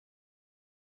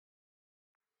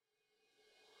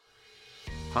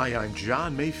Hi, I'm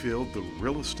John Mayfield, the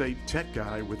real estate tech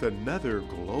guy with another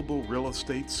Global Real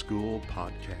Estate School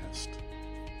podcast.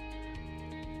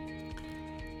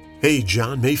 Hey,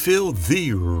 John Mayfield,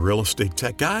 the real estate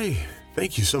tech guy.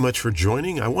 Thank you so much for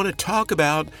joining. I want to talk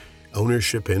about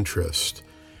ownership interest.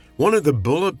 One of the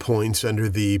bullet points under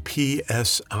the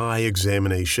PSI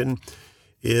examination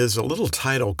is a little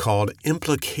title called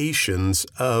Implications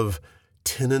of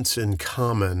Tenants in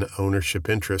Common Ownership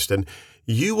Interest. And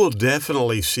you will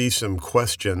definitely see some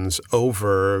questions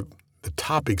over the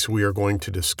topics we are going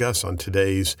to discuss on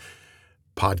today's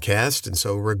podcast. And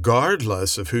so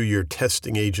regardless of who your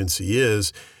testing agency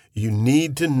is, you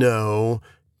need to know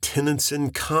tenants in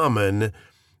common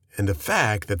and the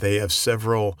fact that they have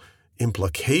several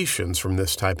implications from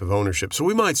this type of ownership. So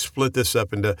we might split this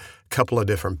up into a couple of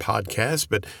different podcasts,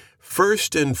 but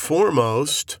first and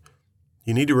foremost,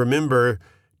 you need to remember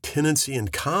tenancy in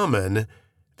common.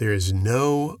 There is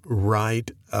no right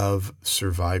of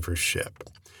survivorship.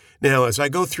 Now, as I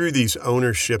go through these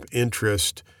ownership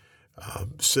interest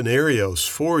scenarios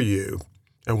for you,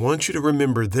 I want you to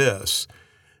remember this.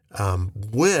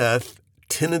 With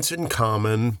tenants in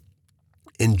common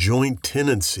and joint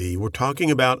tenancy, we're talking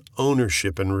about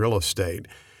ownership in real estate.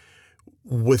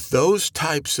 With those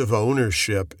types of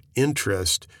ownership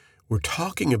interest, we're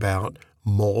talking about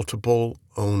multiple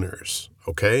owners,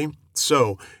 okay?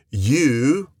 So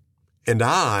you and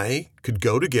I could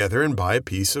go together and buy a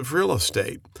piece of real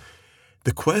estate.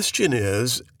 The question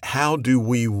is, how do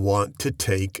we want to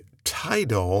take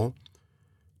title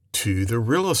to the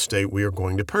real estate we are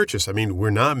going to purchase? I mean, we're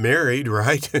not married,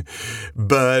 right?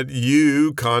 But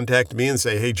you contact me and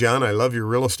say, hey, John, I love your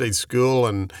real estate school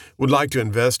and would like to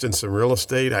invest in some real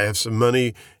estate. I have some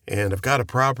money and I've got a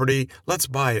property. Let's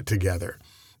buy it together.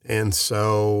 And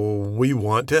so we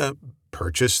want to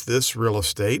purchase this real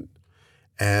estate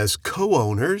as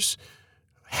co-owners.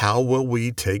 How will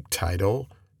we take title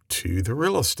to the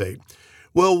real estate?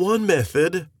 Well, one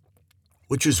method,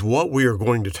 which is what we are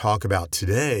going to talk about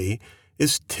today,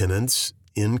 is tenants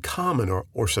in common,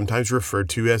 or sometimes referred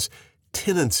to as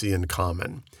tenancy in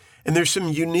common. And there's some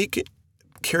unique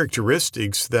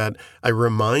characteristics that I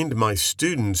remind my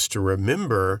students to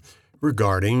remember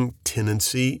regarding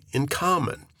tenancy in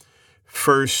common.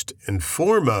 First and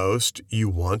foremost, you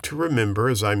want to remember,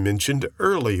 as I mentioned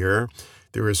earlier,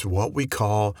 there is what we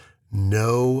call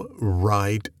no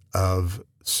right of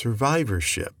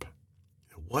survivorship.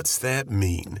 What's that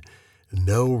mean?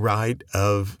 No right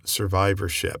of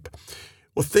survivorship.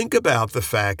 Well, think about the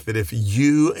fact that if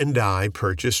you and I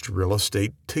purchased real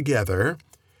estate together,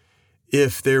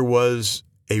 if there was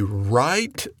a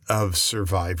right of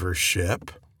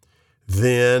survivorship,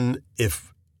 then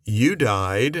if you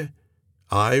died,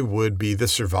 I would be the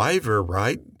survivor,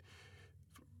 right?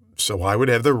 So I would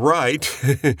have the right.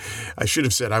 I should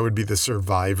have said I would be the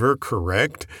survivor,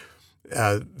 correct?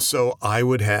 So I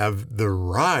would have the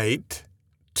right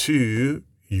to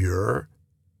your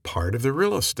part of the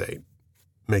real estate.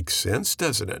 Makes sense,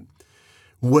 doesn't it?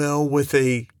 Well, with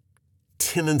a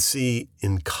tenancy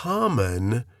in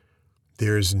common,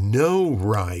 there's no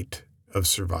right of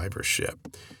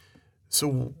survivorship.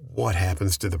 So what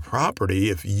happens to the property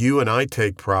if you and I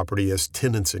take property as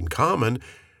tenants in common?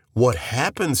 What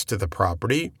happens to the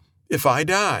property if I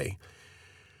die?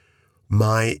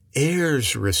 My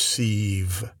heirs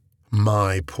receive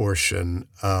my portion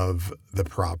of the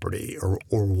property or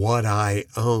what I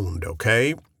owned,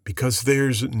 okay? Because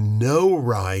there's no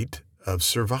right of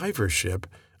survivorship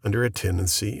under a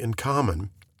tenancy in common.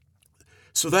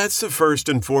 So that's the first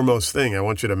and foremost thing I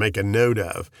want you to make a note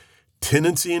of.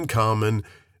 Tenancy in common,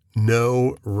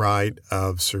 no right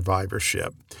of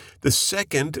survivorship. The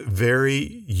second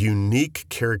very unique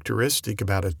characteristic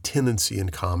about a tenancy in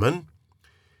common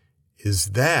is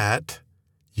that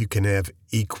you can have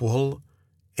equal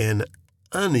and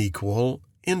unequal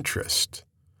interest.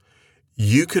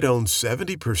 You could own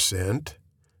 70%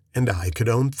 and I could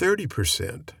own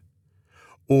 30%.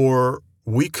 Or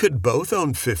we could both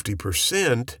own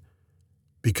 50%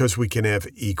 because we can have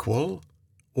equal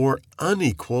or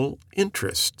unequal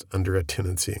interest under a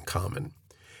tenancy in common.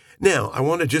 Now, I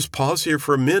want to just pause here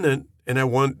for a minute and I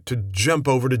want to jump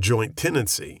over to joint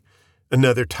tenancy,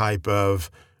 another type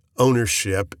of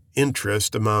ownership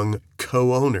interest among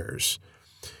co-owners.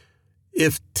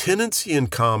 If tenancy in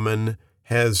common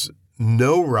has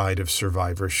no right of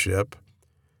survivorship,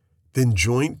 then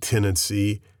joint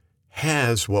tenancy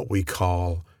has what we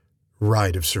call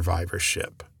right of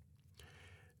survivorship.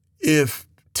 If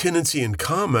tenancy in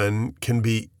common can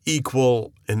be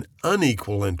equal and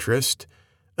unequal interest,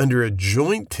 under a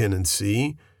joint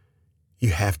tenancy,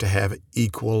 you have to have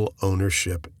equal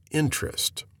ownership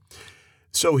interest.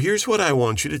 So here's what I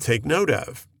want you to take note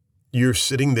of. You're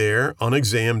sitting there on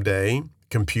exam day,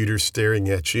 computer staring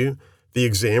at you. The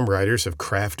exam writers have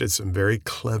crafted some very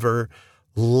clever,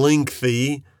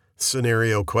 lengthy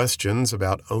scenario questions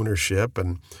about ownership,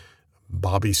 and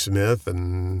Bobby Smith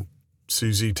and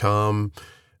Susie, Tom,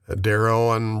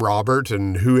 Daryl and Robert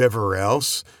and whoever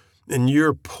else. And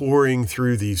you're pouring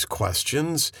through these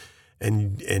questions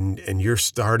and you're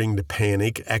starting to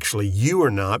panic. Actually, you are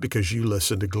not, because you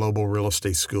listen to Global Real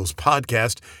Estate School's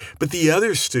podcast. But the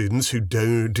other students who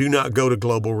do not go to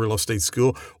Global Real Estate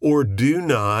School or do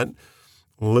not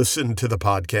listen to the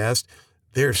podcast,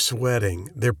 they're sweating,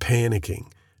 they're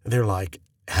panicking. And they're like,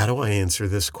 how do I answer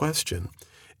this question?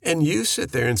 And you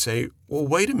sit there and say, well,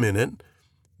 wait a minute.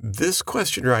 This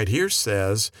question right here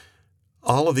says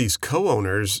all of these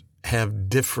co-owners have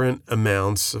different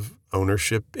amounts of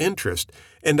ownership interest.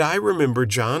 And I remember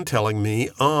John telling me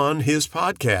on his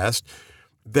podcast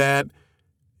that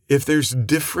if there's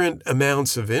different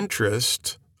amounts of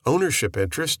interest, ownership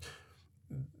interest,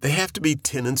 they have to be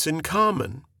tenants in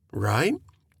common, right?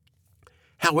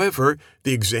 However,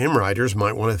 the exam writers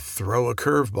might want to throw a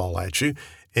curveball at you,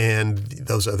 and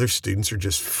those other students are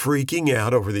just freaking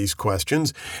out over these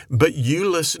questions. But you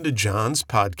listen to John's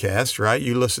podcast, right?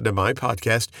 You listen to my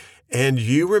podcast, and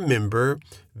you remember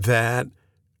that,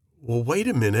 well, wait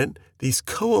a minute, these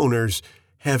co-owners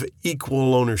have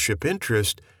equal ownership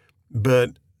interest, but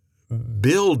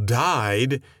Bill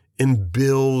died and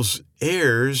Bill's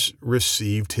heirs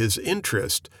received his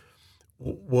interest.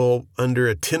 Well, under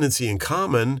a tenancy in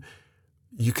common,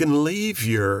 you can leave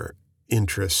your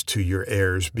interest to your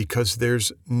heirs because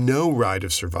there's no right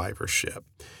of survivorship.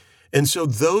 And so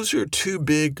those are two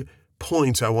big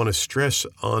points I want to stress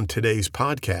on today's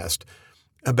podcast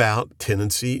about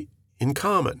tenancy in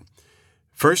common.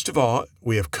 First of all,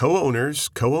 we have co-owners,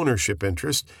 co-ownership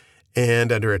interest,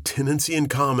 and under a tenancy in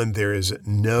common, there is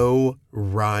no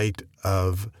right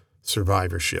of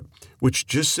survivorship, which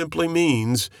just simply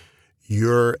means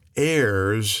your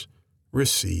heirs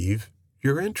receive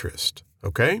your interest,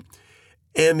 okay?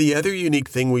 And the other unique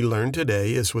thing we learned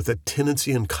today is with a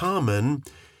tenancy in common,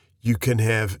 you can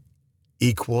have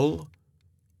equal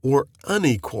or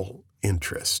unequal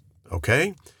interest,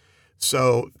 okay?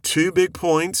 So 2 big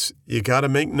points. You got to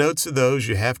make notes of those.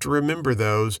 You have to remember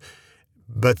those.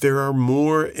 But there are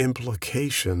more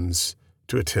implications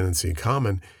to a tenancy in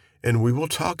common, and we will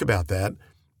talk about that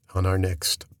on our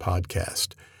next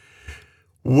podcast.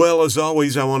 Well, as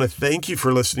always, I want to thank you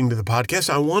for listening to the podcast.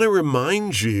 I want to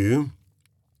remind you,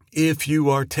 if you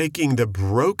are taking the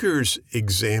broker's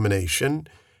examination,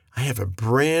 I have a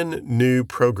brand new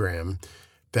program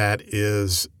that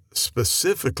is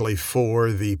specifically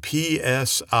for the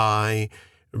PSI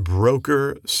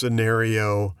broker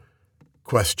scenario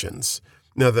questions.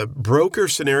 Now, the broker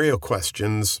scenario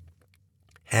questions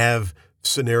have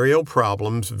scenario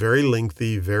problems, very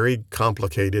lengthy, very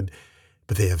complicated,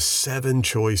 but they have 7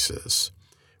 choices.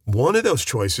 One of those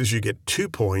choices, you get 2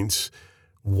 points.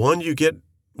 One, you get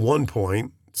 1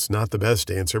 point. It's not the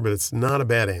best answer, but it's not a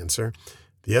bad answer.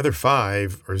 The other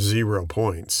 5 are 0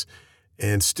 points.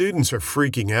 And students are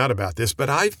freaking out about this, but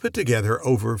I've put together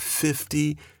over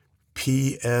 50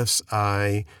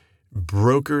 PSI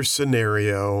broker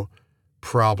scenario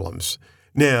problems.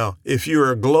 Now, if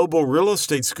you're a Global Real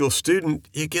Estate School student,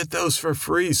 you get those for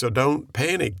free, so don't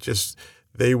panic.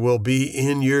 They will be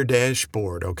in your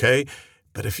dashboard, okay?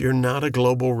 But if you're not a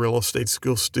Global Real Estate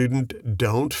School student,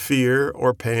 don't fear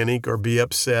or panic or be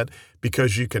upset,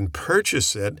 because you can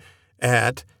purchase it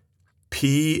at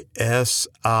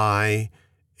PSI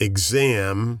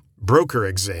exam, broker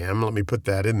exam, let me put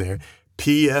that in there,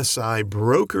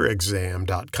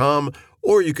 psibrokerexam.com,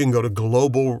 or you can go to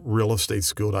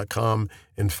globalrealestateschool.com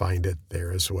and find it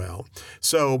there as well.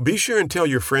 So be sure and tell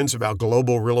your friends about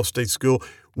Global Real Estate School.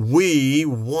 We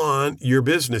want your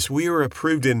business. We are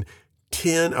approved in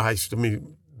let me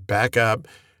back up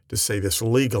to say this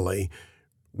legally.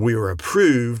 We are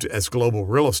approved as Global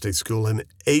Real Estate School in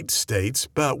 8 states,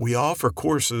 but we offer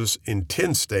courses in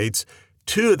 10 states.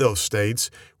 2 of those states,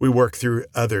 we work through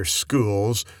other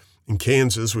schools. In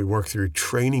Kansas, we work through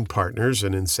training partners,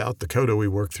 and in South Dakota, we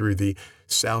work through the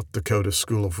South Dakota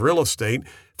School of Real Estate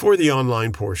for the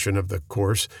online portion of the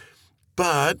course.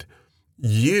 But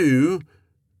you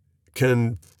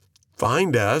can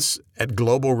find us at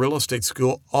Global Real Estate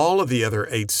School. All of the other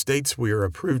 8 states we are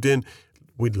approved in.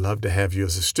 We'd love to have you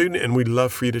as a student, and we'd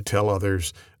love for you to tell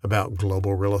others about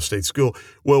Global Real Estate School.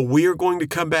 Well, we are going to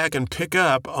come back and pick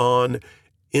up on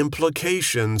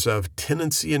implications of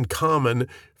tenancy in common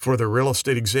for the real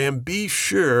estate exam. Be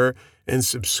sure and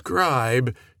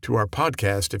subscribe to our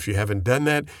podcast if you haven't done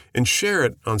that, and share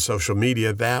it on social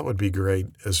media. That would be great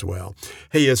as well.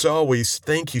 Hey, as always,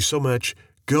 thank you so much.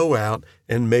 Go out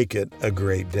and make it a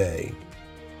great day.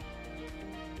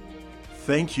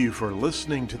 Thank you for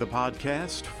listening to the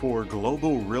podcast for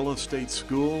Global Real Estate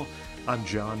School. I'm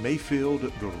John Mayfield,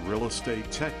 the Real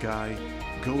Estate Tech Guy.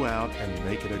 Go out and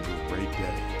make it a great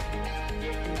day.